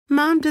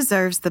Mom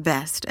deserves the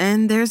best,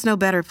 and there's no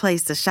better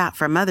place to shop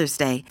for Mother's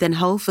Day than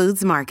Whole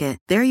Foods Market.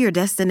 They're your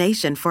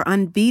destination for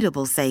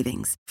unbeatable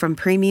savings, from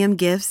premium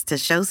gifts to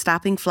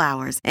show-stopping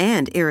flowers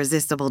and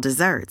irresistible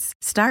desserts.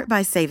 Start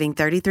by saving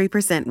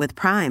 33% with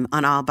Prime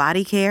on all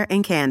body care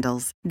and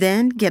candles.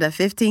 Then get a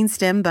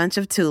 15-stem bunch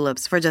of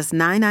tulips for just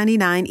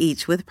 $9.99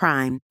 each with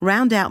Prime.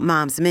 Round out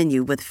Mom's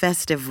menu with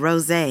festive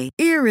rosé,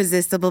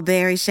 irresistible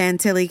berry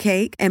chantilly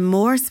cake, and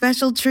more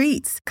special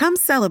treats. Come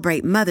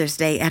celebrate Mother's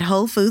Day at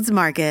Whole Foods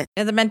Market.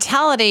 And the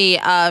mentality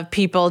of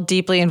people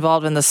deeply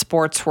involved in the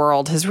sports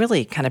world has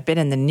really kind of been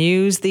in the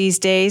news these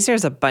days.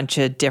 There's a bunch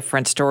of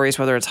different stories,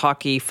 whether it's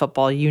hockey,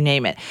 football, you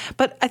name it.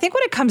 But I think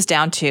what it comes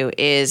down to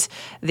is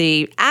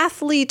the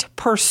athlete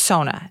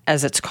persona,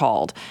 as it's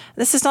called.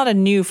 This is not a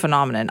new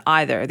phenomenon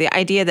either. The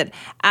idea that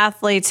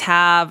athletes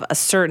have a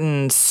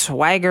certain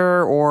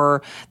swagger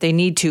or they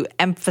need to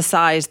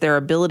emphasize their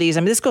abilities. I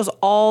mean, this goes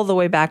all the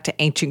way back to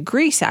ancient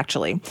Greece,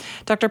 actually.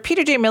 Dr.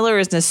 Peter J. Miller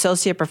is an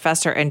associate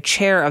professor and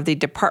chair of the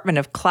Department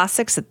of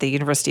Classics at the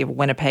University of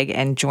Winnipeg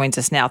and joins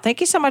us now.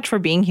 Thank you so much for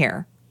being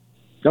here.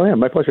 Oh, yeah,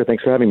 my pleasure.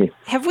 Thanks for having me.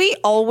 Have we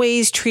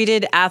always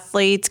treated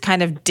athletes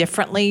kind of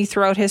differently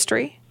throughout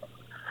history?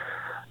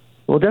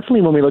 Well,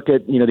 definitely when we look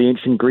at, the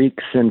ancient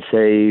Greeks and,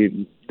 say,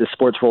 the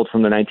sports world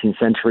from the 19th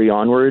century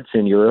onwards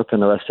in Europe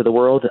and the rest of the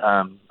world,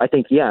 I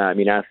think,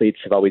 athletes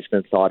have always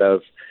been thought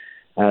of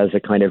as a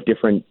kind of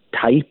different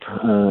type.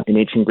 An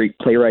ancient Greek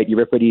playwright,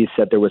 Euripides,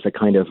 said there was a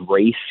kind of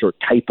race or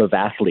type of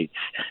athletes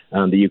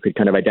that you could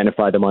kind of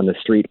identify them on the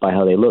street by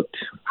how they looked,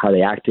 how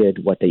they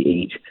acted, what they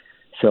ate.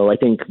 So I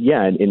think,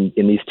 in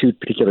these two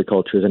particular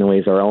cultures, in a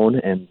ways our own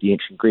and the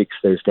ancient Greeks,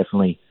 there's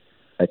definitely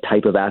a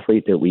type of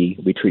athlete that we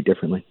treat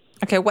differently.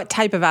 Okay, what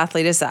type of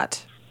athlete is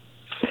that?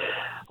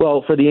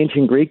 Well, for the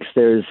ancient Greeks,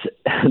 there's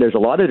a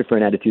lot of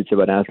different attitudes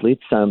about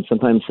athletes.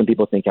 Sometimes some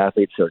people think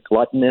athletes are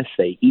gluttonous,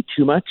 they eat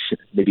too much.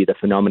 Maybe the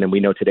phenomenon we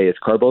know today is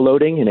carbo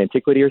loading in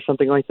antiquity or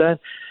something like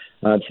that.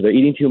 So they're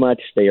eating too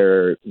much. They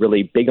are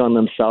really big on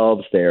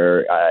themselves.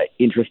 They're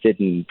interested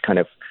in kind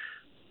of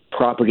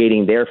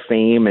propagating their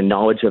fame and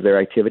knowledge of their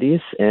activities.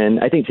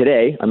 And I think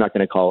today, I'm not going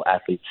to call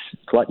athletes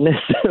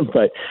gluttonous,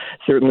 but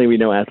certainly we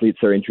know athletes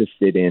are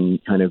interested in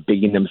kind of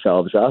bigging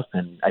themselves up.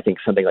 And I think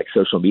something like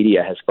social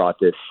media has brought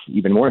this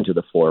even more into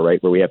the fore,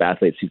 right, where we have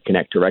athletes who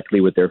connect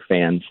directly with their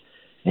fans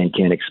and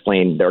can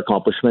explain their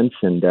accomplishments.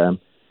 And then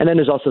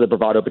there's also the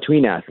bravado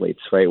between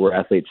athletes, right, where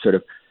athletes sort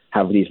of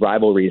have these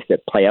rivalries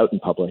that play out in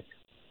public.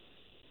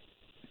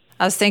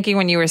 I was thinking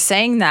when you were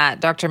saying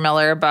that, Dr.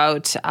 Miller,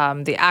 about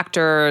the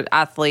actor,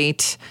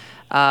 athlete,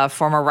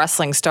 former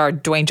wrestling star,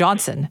 Dwayne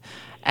Johnson.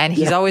 And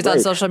he's always on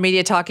social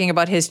media talking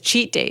about his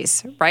cheat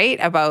days, right?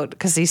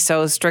 Because he's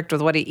so strict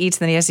with what he eats.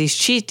 And then he has these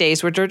cheat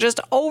days, which are just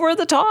over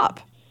the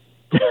top.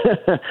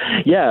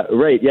 Yeah,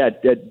 right. Yeah.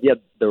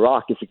 The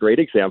Rock is a great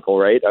example,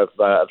 right,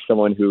 of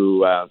someone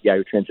who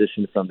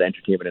transitioned from the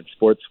entertainment and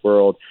sports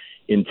world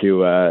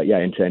into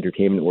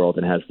entertainment world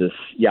and has this,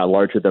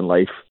 larger than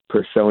life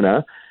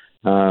persona.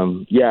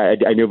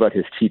 I knew about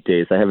his cheat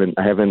days. I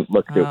haven't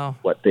looked at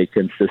what they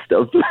consist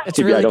of. It's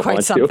really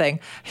quite something.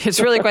 It's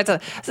really quite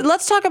something. So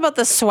let's talk about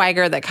the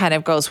swagger that kind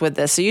of goes with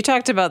this. So you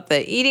talked about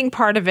the eating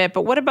part of it,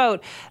 but what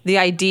about the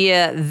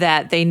idea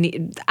that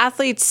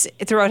athletes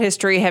throughout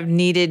history have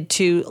needed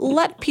to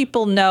let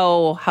people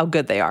know how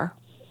good they are?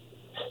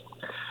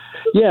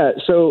 Yeah,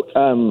 so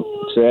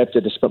I have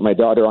to just put my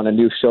daughter on a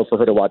new show for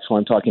her to watch while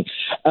I'm talking.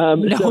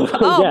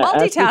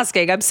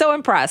 Multitasking. I'm so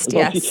impressed.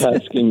 Yes.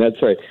 Multitasking,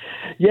 that's right.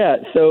 Yeah,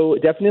 so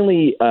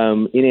definitely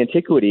in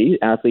antiquity,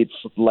 athletes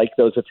like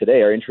those of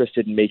today are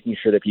interested in making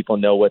sure that people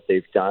know what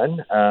they've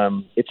done.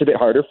 It's a bit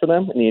harder for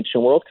them in the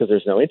ancient world because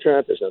there's no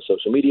internet, there's no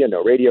social media,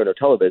 no radio, no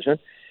television.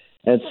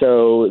 And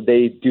so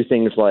they do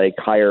things like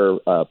hire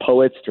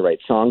poets to write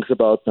songs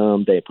about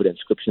them. They put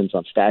inscriptions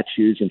on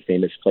statues in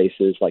famous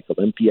places like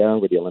Olympia,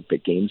 where the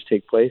Olympic Games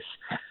take place.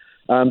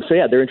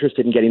 They're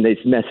interested in getting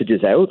these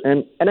messages out.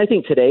 And I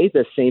think today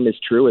the same is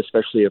true,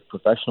 especially of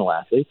professional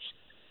athletes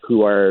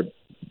who are,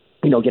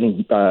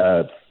 getting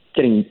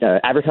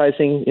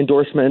advertising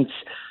endorsements,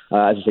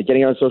 as I say,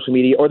 getting on social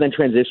media, or then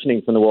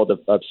transitioning from the world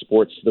of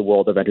sports to the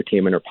world of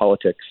entertainment or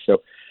politics.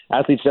 So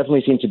athletes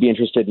definitely seem to be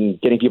interested in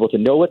getting people to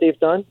know what they've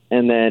done.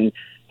 And then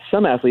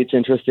some athletes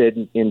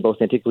interested in both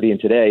antiquity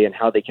and today and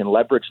how they can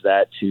leverage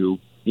that to,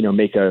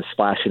 make a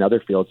splash in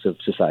other fields of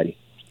society.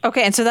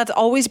 Okay. And so that's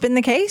always been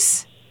the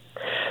case?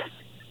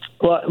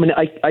 Well, I mean,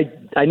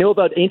 I know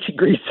about ancient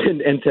Greece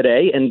and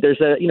today, and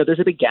there's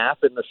a big gap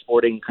in the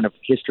sporting kind of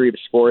history of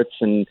sports,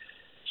 and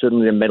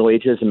certainly the Middle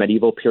Ages and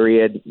medieval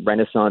period,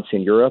 Renaissance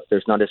in Europe.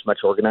 There's not as much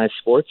organized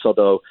sports,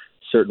 although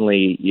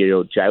certainly,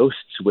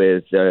 jousts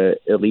with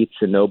elites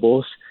and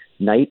nobles,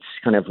 knights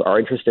kind of are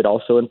interested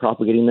also in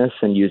propagating this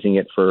and using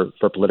it for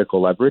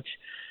political leverage.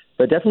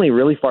 But definitely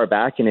really far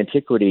back in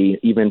antiquity,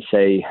 even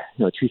say,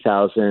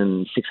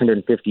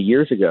 2,650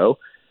 years ago,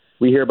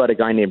 we hear about a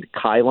guy named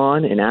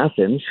Chilon in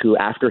Athens who,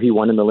 after he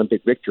won an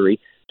Olympic victory,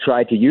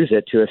 tried to use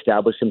it to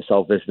establish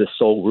himself as the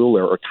sole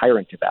ruler or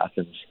tyrant of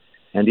Athens.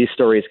 And these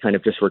stories kind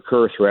of just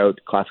recur throughout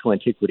classical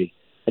antiquity.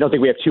 I don't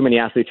think we have too many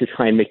athletes who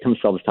try and make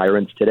themselves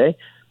tyrants today,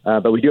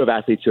 but we do have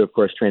athletes who, of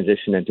course,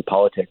 transition into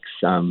politics.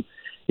 I'm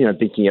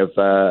thinking of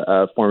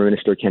former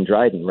Minister Ken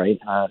Dryden, right,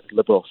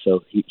 Liberal.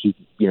 So he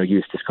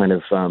used this kind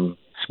of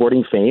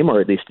sporting fame,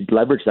 or at least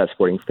leveraged that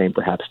sporting fame,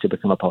 perhaps, to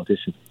become a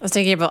politician. I was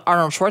thinking about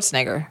Arnold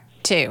Schwarzenegger,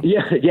 too.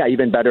 Yeah,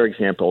 even better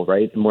example,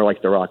 right? More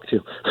like The Rock,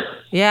 too.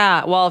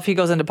 Yeah, well, if he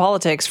goes into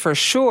politics, for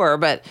sure.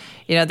 But,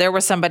 there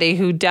was somebody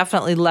who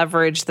definitely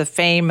leveraged the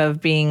fame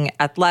of being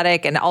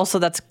athletic, and also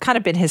that's kind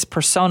of been his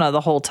persona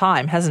the whole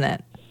time, hasn't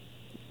it?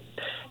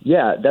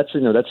 Yeah, that's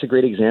a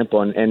great example,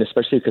 and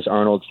especially because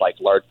Arnold's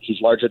he's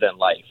larger than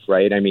life,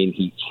 right? I mean,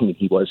 he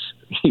was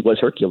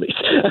Hercules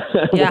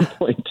at one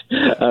point.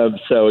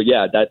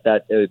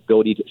 That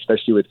ability,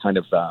 especially with kind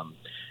of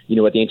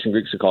what the ancient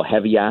Greeks would call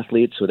heavy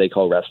athletes, what they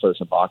call wrestlers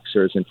and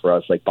boxers, and for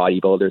us like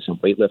bodybuilders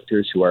and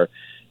weightlifters who are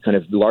kind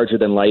of larger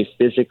than life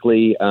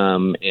physically,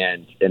 and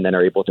then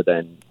are able to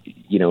then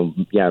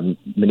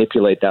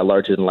manipulate that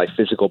larger than life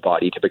physical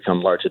body to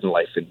become larger than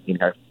life in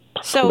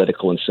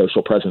political and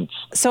social presence.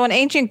 So in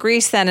ancient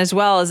Greece then as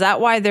well, is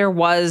that why there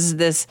was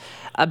this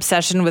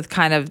obsession with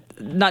kind of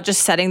not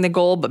just setting the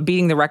goal, but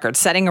beating the record,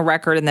 setting a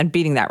record and then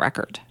beating that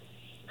record?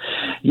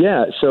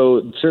 Yeah,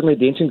 so certainly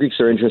the ancient Greeks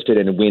are interested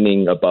in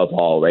winning above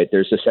all, right?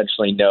 There's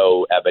essentially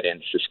no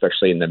evidence,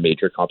 especially in the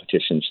major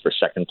competitions, for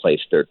second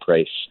place, third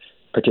place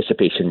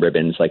participation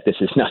ribbons. Like, this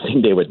is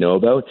nothing they would know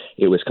about.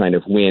 It was kind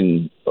of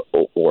win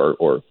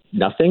or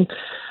nothing.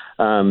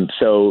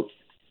 So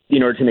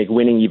in order to make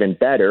winning even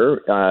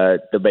better,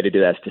 the way to do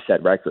that is to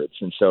set records.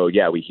 And so,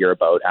 we hear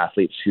about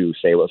athletes who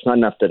say, well, it's not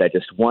enough that I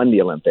just won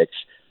the Olympics.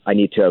 I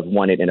need to have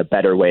won it in a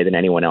better way than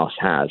anyone else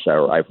has,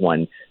 or I've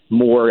won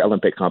more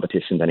Olympic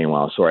competitions than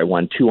anyone else, or I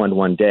won 2 on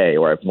one day,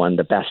 or I've won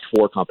the best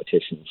 4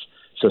 competitions.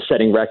 So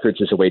setting records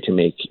is a way to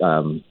make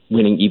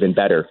winning even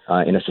better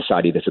in a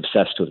society that's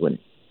obsessed with winning.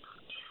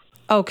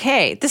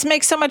 Okay, this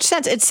makes so much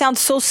sense. It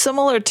sounds so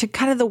similar to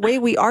kind of the way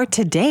we are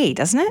today,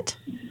 doesn't it?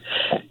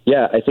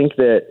 Yeah, I think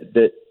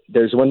that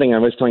there's one thing I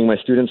was telling my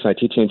students when I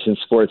teach ancient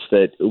sports,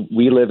 that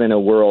we live in a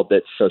world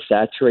that's so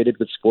saturated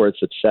with sports,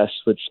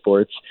 obsessed with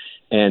sports,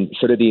 and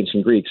so did the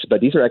ancient Greeks.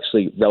 But these are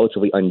actually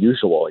relatively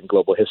unusual in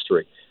global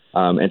history.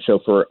 And so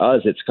for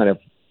us, it's kind of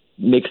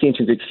makes the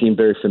ancient Greeks seem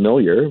very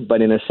familiar,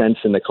 but in a sense,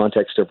 in the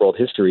context of world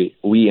history,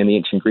 we and the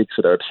ancient Greeks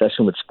with our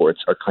obsession with sports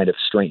are kind of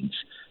strange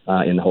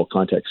in the whole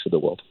context of the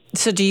world.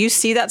 So do you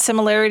see that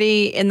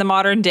similarity in the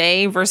modern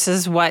day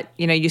versus what,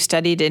 you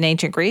studied in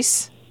ancient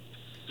Greece?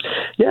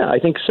 Yeah, I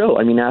think so.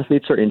 I mean,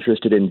 athletes are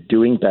interested in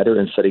doing better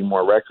and setting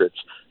more records.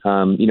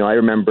 I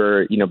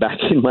remember, back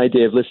in my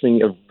day of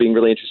being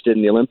really interested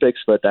in the Olympics,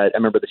 but I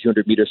remember the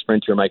 200-meter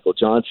sprinter Michael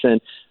Johnson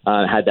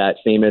had that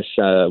famous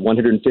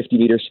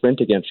 150-meter sprint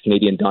against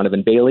Canadian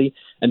Donovan Bailey.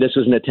 And this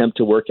was an attempt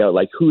to work out,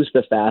 who's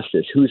the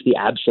fastest, who's the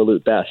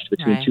absolute best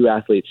between two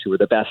athletes who were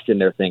the best in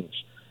their things.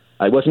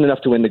 It wasn't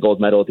enough to win the gold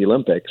medal at the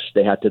Olympics.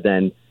 They had to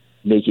then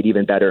make it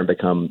even better and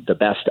become the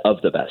best of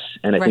the best.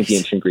 And I think the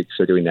ancient Greeks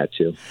are doing that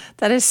too.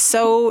 That is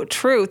so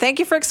true. Thank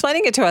you for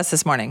explaining it to us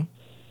this morning.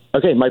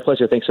 Okay, my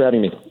pleasure. Thanks for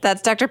having me.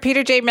 That's Dr.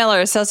 Peter J. Miller,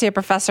 Associate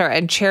Professor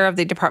and Chair of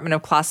the Department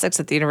of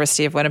Classics at the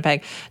University of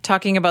Winnipeg,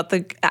 talking about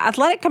the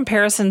athletic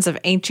comparisons of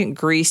ancient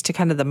Greece to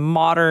kind of the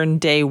modern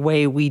day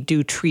way we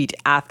do treat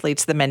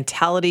athletes, the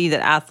mentality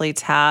that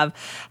athletes have,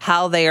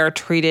 how they are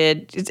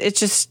treated. It's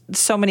just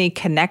so many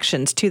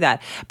connections to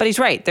that. But he's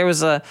right. There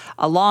was a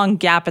long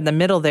gap in the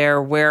middle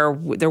there where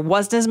there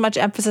wasn't as much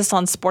emphasis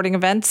on sporting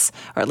events,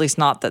 or at least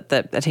not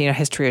that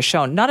history has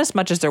shown. Not as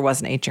much as there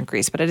was in ancient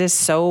Greece, but it is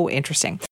so interesting.